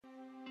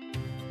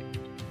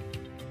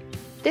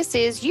This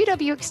is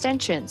UW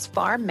Extension's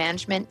Farm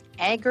Management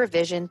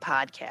AgriVision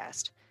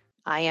podcast.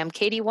 I am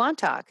Katie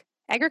Wantock,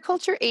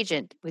 Agriculture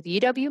Agent with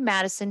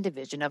UW-Madison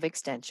Division of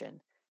Extension.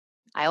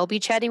 I will be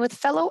chatting with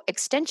fellow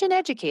Extension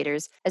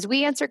educators as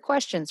we answer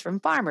questions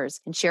from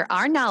farmers and share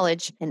our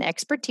knowledge and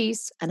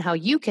expertise on how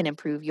you can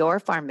improve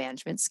your farm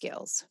management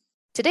skills.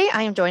 Today,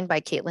 I am joined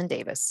by Caitlin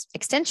Davis,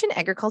 Extension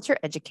Agriculture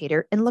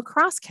Educator in La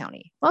Crosse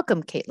County.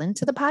 Welcome, Caitlin,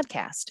 to the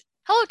podcast.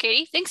 Hello,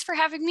 Katie. Thanks for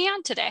having me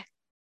on today.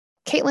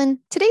 Caitlin,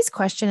 today's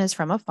question is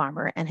from a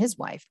farmer and his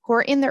wife who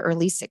are in their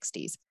early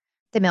 60s.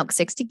 They milk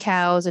 60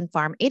 cows and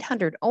farm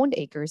 800 owned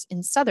acres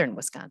in southern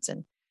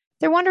Wisconsin.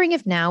 They're wondering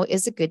if now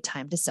is a good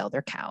time to sell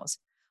their cows,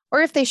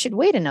 or if they should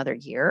wait another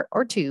year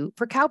or two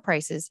for cow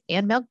prices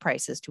and milk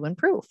prices to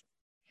improve.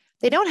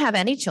 They don't have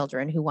any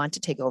children who want to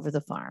take over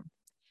the farm.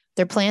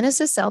 Their plan is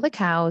to sell the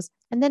cows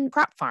and then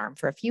crop farm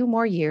for a few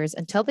more years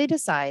until they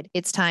decide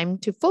it's time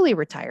to fully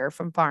retire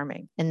from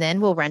farming, and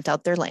then will rent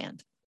out their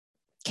land.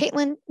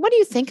 Caitlin, what do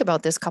you think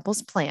about this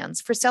couple's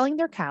plans for selling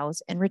their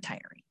cows and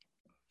retiring?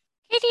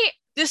 Katie,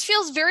 this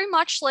feels very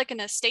much like an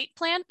estate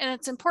plan, and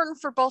it's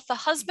important for both the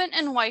husband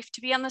and wife to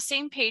be on the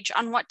same page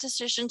on what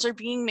decisions are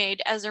being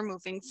made as they're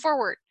moving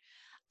forward.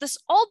 This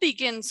all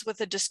begins with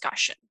a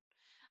discussion.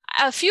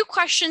 A few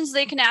questions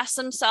they can ask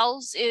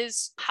themselves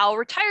is, how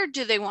retired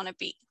do they want to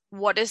be?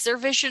 What is their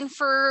vision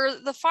for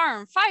the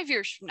farm 5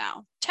 years from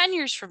now, 10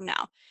 years from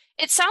now?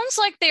 It sounds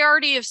like they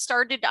already have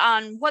started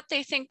on what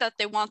they think that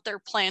they want their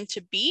plan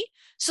to be.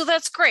 So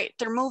that's great.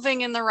 They're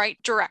moving in the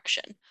right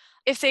direction.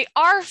 If they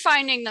are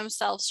finding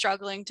themselves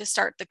struggling to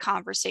start the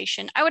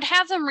conversation, I would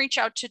have them reach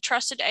out to a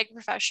trusted ag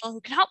professional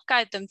who can help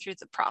guide them through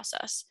the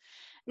process.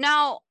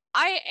 Now,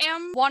 I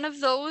am one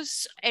of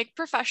those ag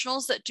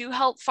professionals that do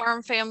help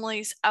farm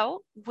families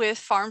out with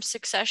farm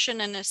succession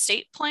and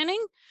estate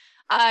planning.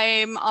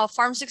 I'm a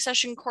farm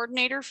succession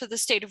coordinator for the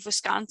state of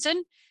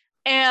Wisconsin.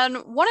 And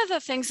one of the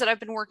things that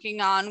I've been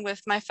working on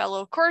with my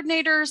fellow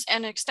coordinators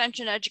and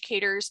extension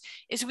educators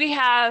is we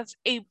have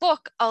a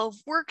book of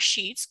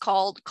worksheets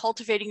called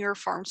Cultivating Your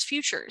Farm's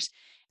Futures.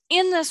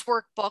 In this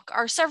workbook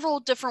are several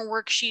different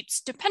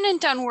worksheets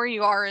dependent on where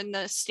you are in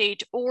the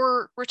state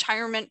or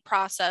retirement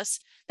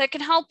process that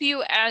can help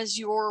you as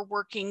you're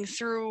working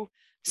through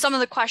some of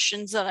the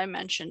questions that I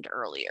mentioned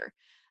earlier.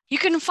 You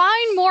can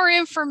find more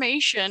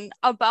information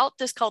about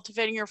this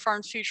Cultivating Your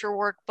Farm's Future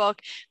workbook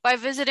by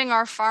visiting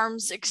our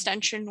Farms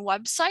Extension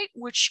website,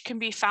 which can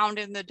be found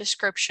in the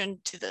description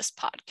to this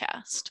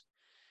podcast.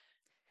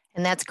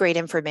 And that's great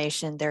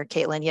information there,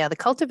 Caitlin. Yeah, the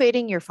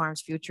Cultivating Your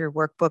Farm's Future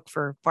workbook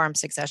for farm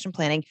succession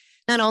planning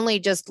not only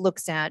just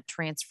looks at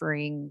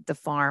transferring the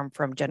farm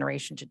from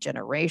generation to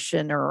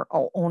generation or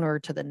owner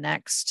to the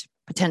next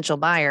potential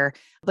buyer,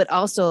 but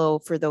also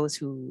for those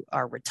who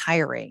are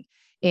retiring.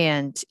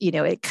 And,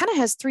 it kind of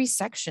has 3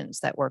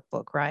 sections, that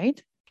workbook,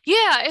 right?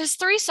 Yeah, it's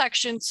 3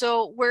 sections.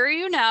 So where are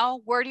you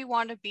now? Where do you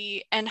want to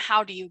be? And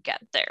how do you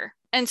get there?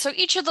 And so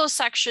each of those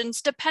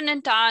sections,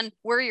 dependent on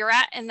where you're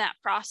at in that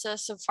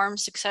process of farm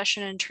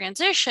succession and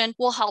transition,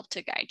 will help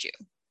to guide you.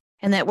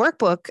 And that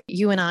workbook,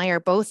 you and I are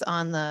both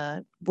on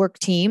the work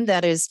team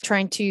that is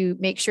trying to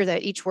make sure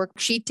that each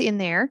worksheet in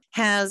there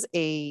has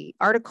an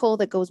article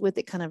that goes with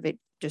it, kind of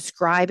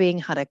describing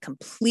how to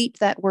complete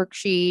that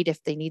worksheet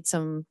if they need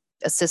some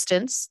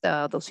assistance,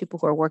 those people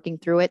who are working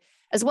through it,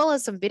 as well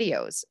as some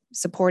videos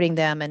supporting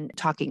them and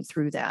talking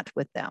through that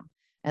with them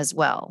as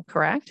well,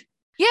 correct?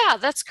 Yeah,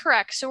 that's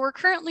correct. So we're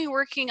currently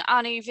working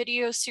on a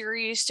video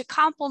series to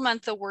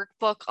complement the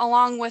workbook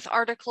along with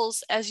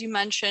articles, as you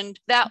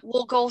mentioned, that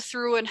will go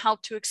through and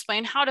help to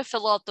explain how to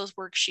fill out those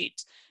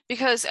worksheets.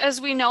 Because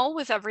as we know,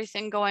 with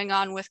everything going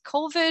on with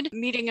COVID,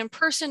 meeting in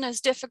person is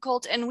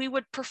difficult, and we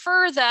would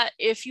prefer that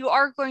if you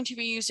are going to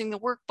be using the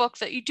workbook,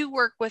 that you do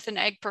work with an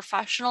ag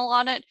professional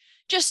on it,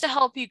 just to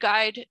help you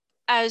guide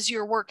as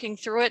you're working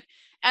through it.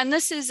 And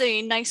this is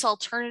a nice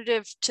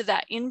alternative to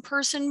that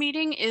in-person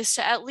meeting, is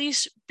to at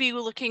least be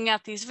looking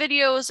at these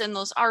videos and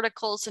those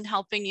articles and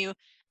helping you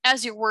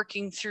as you're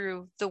working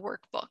through the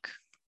workbook.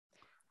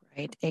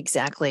 Right,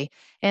 exactly.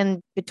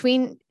 And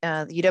between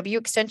the UW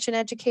Extension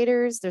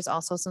educators, there's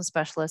also some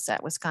specialists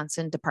at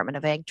Wisconsin Department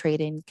of Ag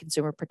Trade and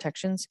Consumer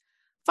Protection's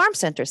Farm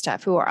Center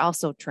staff who are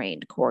also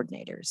trained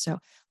coordinators. So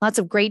lots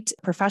of great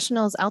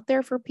professionals out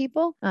there for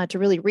people to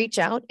really reach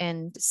out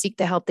and seek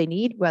the help they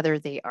need, whether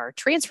they are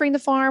transferring the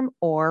farm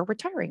or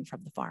retiring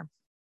from the farm.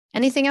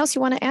 Anything else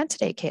you want to add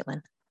today, Caitlin?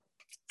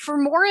 For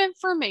more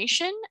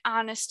information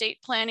on estate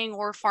planning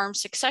or farm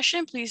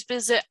succession, please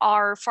visit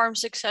our Farm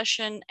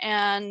Succession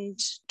and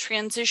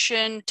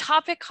Transition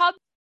Topic Hub.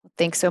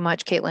 Thanks so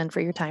much, Caitlin, for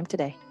your time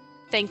today.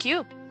 Thank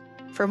you.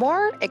 For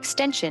more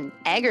Extension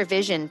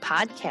AgriVision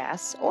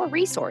podcasts or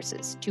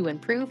resources to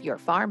improve your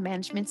farm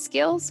management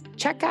skills,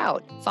 check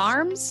out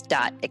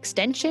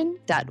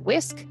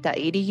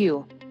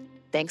farms.extension.wisc.edu.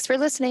 Thanks for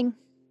listening.